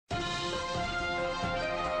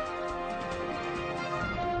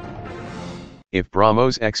If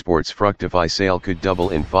BrahMos exports Fructify sale could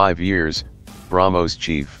double in 5 years, BrahMos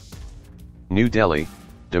chief. New Delhi,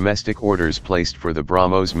 domestic orders placed for the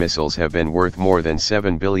BrahMos missiles have been worth more than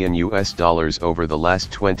 $7 billion over the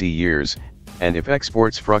last 20 years, and if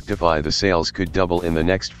exports Fructify the sales could double in the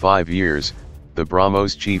next 5 years, the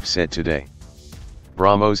BrahMos chief said today.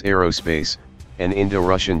 BrahMos Aerospace, an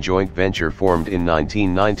Indo-Russian joint venture formed in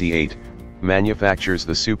 1998, manufactures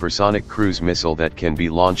the supersonic cruise missile that can be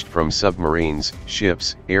launched from submarines,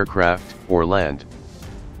 ships, aircraft, or land.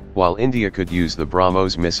 While India could use the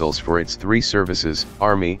BrahMos missiles for its 3 services,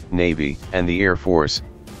 Army, Navy, and the Air Force,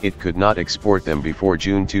 it could not export them before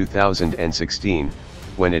June 2016,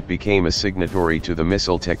 when it became a signatory to the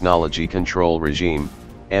Missile Technology Control Regime,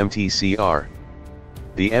 MTCR.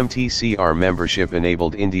 The MTCR membership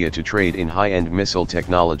enabled India to trade in high-end missile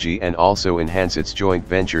technology and also enhance its joint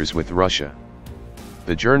ventures with Russia.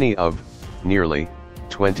 The journey of, nearly,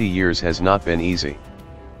 20 years has not been easy.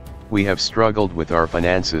 We have struggled with our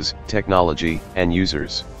finances, technology, and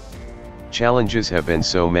users. Challenges have been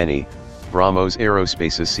so many, BrahMos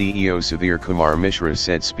Aerospace's CEO Sudhir Kumar Mishra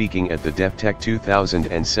said speaking at the DevTech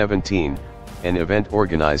 2017, an event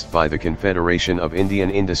organized by the Confederation of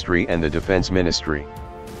Indian Industry and the Defense Ministry.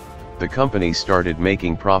 The company started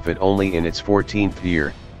making profit only in its 14th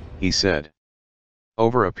year, he said.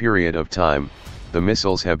 Over a period of time, the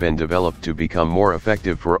missiles have been developed to become more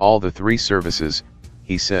effective for all the 3 services,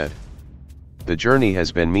 he said. The journey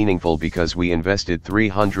has been meaningful because we invested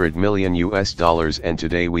 $300 million and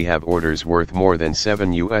today we have orders worth more than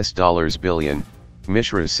 $7 billion,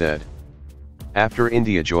 Mishra said. After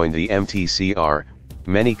India joined the MTCR,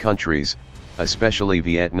 many countries, especially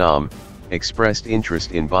Vietnam, expressed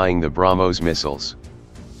interest in buying the BrahMos missiles.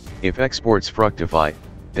 If exports Fructify,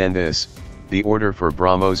 then the order for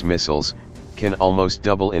BrahMos missiles, can almost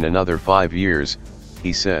double in another 5 years,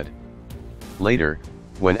 he said. Later,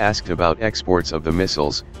 when asked about exports of the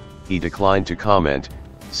missiles, he declined to comment,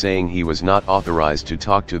 saying he was not authorized to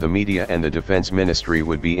talk to the media and the Defense Ministry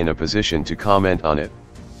would be in a position to comment on it.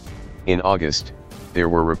 In August, there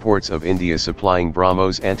were reports of India supplying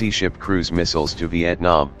BrahMos anti-ship cruise missiles to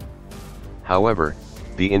Vietnam. However,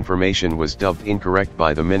 the information was dubbed incorrect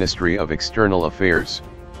by the Ministry of External Affairs.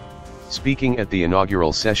 Speaking at the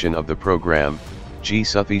inaugural session of the program, G.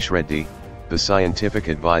 Satish Reddy, the scientific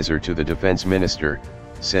advisor to the Defense Minister,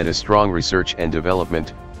 said a strong research and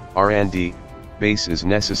development (R&D) base is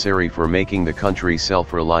necessary for making the country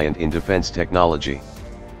self-reliant in defense technology.